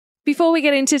Before we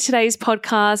get into today's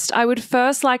podcast, I would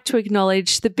first like to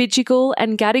acknowledge the Bidjigal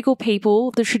and Gadigal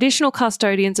people, the traditional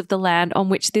custodians of the land on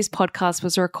which this podcast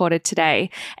was recorded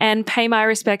today, and pay my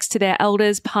respects to their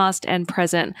elders past and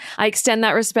present. I extend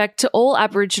that respect to all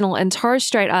Aboriginal and Torres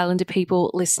Strait Islander people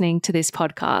listening to this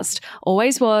podcast.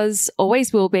 Always was,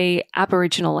 always will be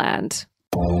Aboriginal land.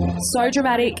 So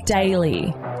Dramatic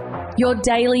Daily. Your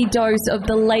daily dose of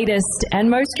the latest and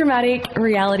most dramatic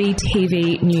reality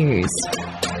TV news.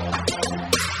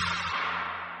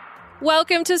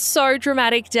 Welcome to So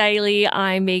Dramatic Daily.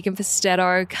 I'm Megan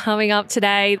Festetto. Coming up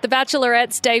today, The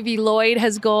Bachelorette's Davy Lloyd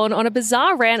has gone on a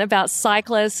bizarre rant about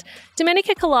cyclists.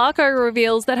 Domenica Calarco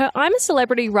reveals that her I'm a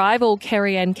Celebrity rival,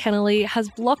 Kerri-Anne Kennerley, has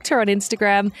blocked her on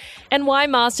Instagram, and why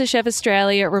MasterChef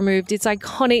Australia removed its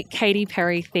iconic Katy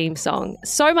Perry theme song.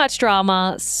 So much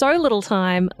drama, so little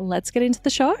time. Let's get into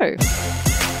the show.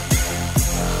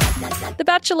 The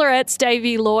Bachelorette's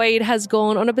Davy Lloyd has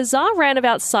gone on a bizarre rant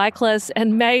about cyclists,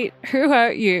 and mate, who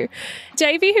hurt you?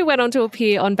 Davy, who went on to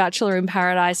appear on Bachelor in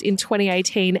Paradise in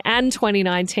 2018 and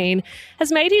 2019,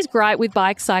 has made his gripe with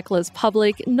bike cyclists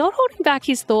public, not holding back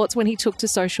his thoughts when he took to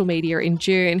social media in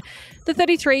June. The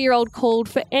 33-year-old called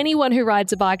for anyone who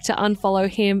rides a bike to unfollow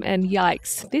him, and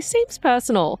yikes, this seems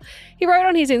personal. He wrote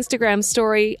on his Instagram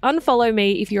story, "Unfollow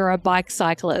me if you're a bike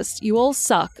cyclist. You all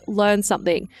suck. Learn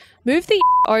something. Move the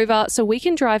over so we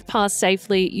can drive past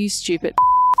safely, you stupid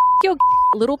your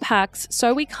little packs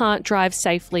so we can't drive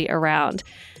safely around."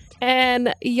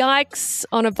 And yikes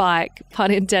on a bike, pun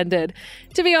intended.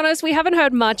 To be honest, we haven't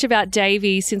heard much about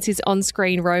Davy since his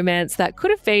on-screen romance that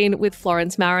could have been with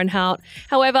Florence Marenhout.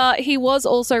 However, he was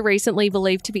also recently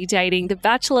believed to be dating The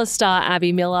Bachelor star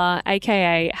Abby Miller,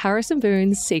 aka Harrison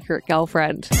Boone's secret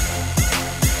girlfriend.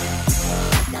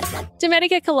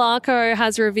 Domenica Calarco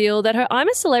has revealed that her I'm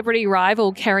a Celebrity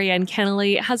rival, Kerri-Anne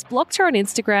Kennerley, has blocked her on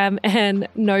Instagram, and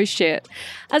no shit.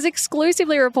 As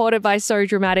exclusively reported by So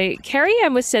Dramatic,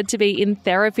 Kerri-Anne was said to be in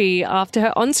therapy after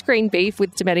her on-screen beef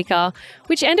with Domenica,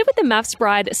 which ended with the MAFS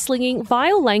bride slinging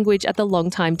vile language at the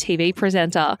longtime TV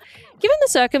presenter. Given the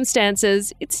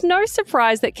circumstances, it's no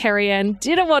surprise that Kerri-Anne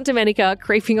didn't want Domenica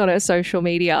creeping on her social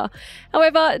media.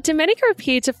 However, Domenica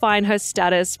appeared to find her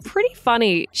status pretty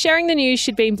funny, sharing the news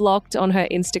she'd been blocked on her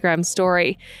Instagram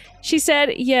story. She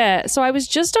said, "Yeah, so I was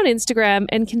just on Instagram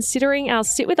and considering our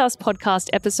Sit With Us podcast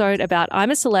episode about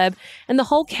I'm a Celeb and the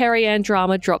whole Kerri-Anne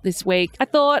drama dropped this week. I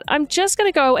thought, I'm just going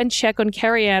to go and check on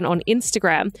Kerri-Anne on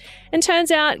Instagram. And turns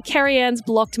out Kerri-Anne's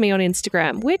blocked me on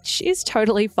Instagram, which is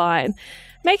totally fine."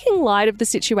 Making light of the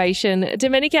situation,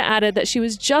 Domenica added that she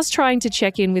was just trying to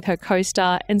check in with her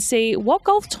co-star and see what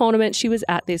golf tournament she was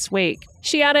at this week.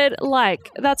 She added,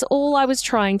 that's all I was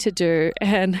trying to do,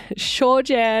 and sure,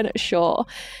 Jan, sure.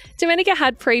 Domenica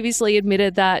had previously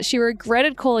admitted that she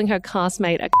regretted calling her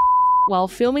castmate a while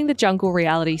filming the Jungle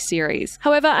reality series.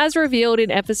 However, as revealed in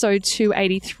episode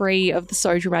 283 of the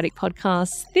So Dramatic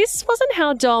podcast, this wasn't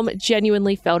how Dom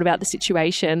genuinely felt about the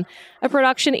situation. A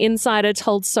production insider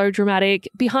told So Dramatic,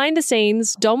 behind the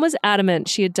scenes, Dom was adamant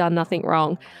she had done nothing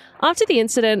wrong. After the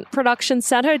incident, production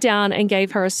sat her down and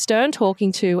gave her a stern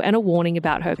talking to and a warning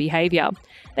about her behaviour.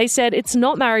 They said it's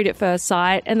not married at first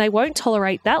sight and they won't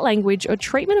tolerate that language or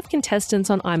treatment of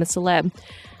contestants on I'm a Celeb.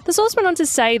 The source went on to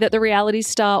say that the reality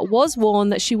star was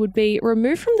warned that she would be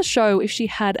removed from the show if she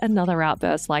had another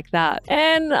outburst like that.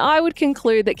 And I would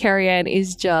conclude that Kerri-Anne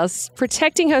is just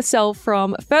protecting herself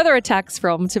from further attacks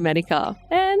from Domenica.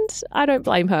 And I don't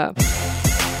blame her.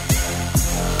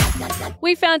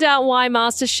 We found out why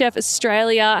MasterChef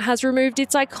Australia has removed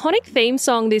its iconic theme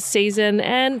song this season,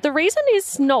 and the reason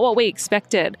is not what we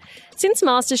expected. Since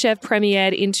MasterChef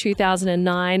premiered in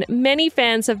 2009, many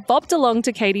fans have bopped along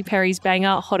to Katy Perry's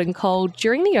banger Hot and Cold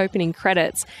during the opening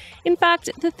credits. In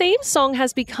fact, the theme song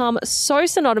has become so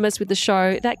synonymous with the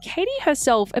show that Katy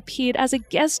herself appeared as a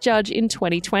guest judge in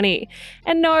 2020.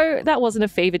 And no, that wasn't a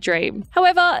fever dream.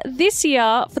 However, this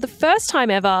year, for the first time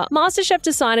ever, MasterChef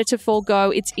decided to forego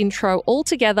its intro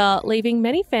altogether, leaving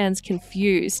many fans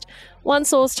confused. One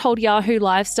source told Yahoo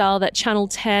Lifestyle that Channel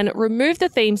 10 removed the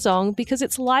theme song because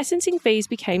its licensing fees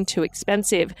became too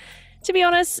expensive. To be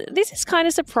honest, this is kind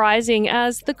of surprising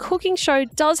as the cooking show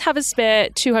does have a spare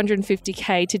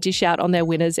 $250K to dish out on their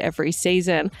winners every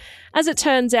season. As it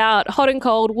turns out, Hot and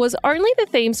Cold was only the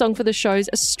theme song for the show's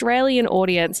Australian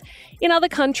audience. In other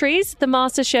countries, the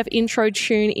MasterChef intro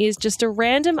tune is just a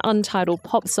random untitled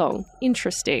pop song.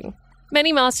 Interesting.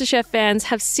 Many MasterChef fans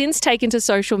have since taken to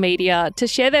social media to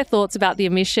share their thoughts about the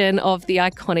omission of the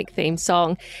iconic theme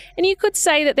song. And you could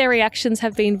say that their reactions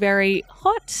have been very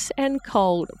hot and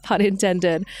cold, pun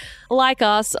intended. Like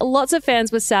us, lots of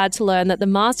fans were sad to learn that the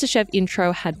MasterChef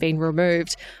intro had been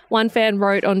removed. One fan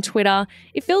wrote on Twitter,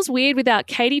 "It feels weird without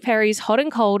Katy Perry's Hot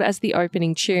and Cold as the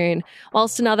opening tune."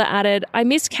 Whilst another added, "I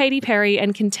miss Katy Perry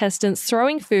and contestants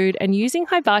throwing food and using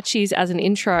hibachis as an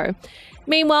intro."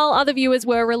 Meanwhile, other viewers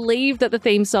were relieved that the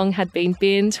theme song had been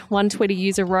binned. One Twitter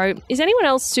user wrote, "Is anyone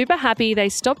else super happy they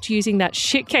stopped using that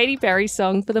shit Katy Perry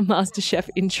song for the MasterChef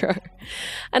intro?"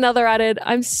 Another added,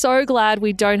 "I'm so glad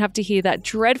we don't have to hear that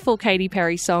dreadful Katy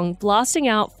Perry song blasting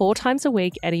out 4 times a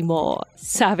week anymore."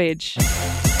 Savage.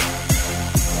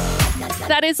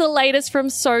 That is the latest from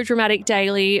So Dramatic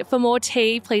Daily. For more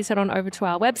tea, please head on over to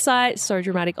our website,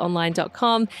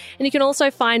 sodramaticonline.com. And you can also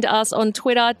find us on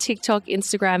Twitter, TikTok,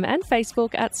 Instagram, and Facebook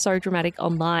at So Dramatic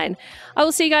Online. I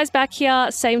will see you guys back here,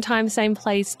 same time, same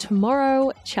place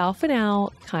tomorrow. Ciao for now.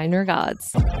 Kind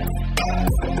regards.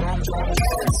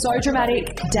 So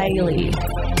Dramatic Daily.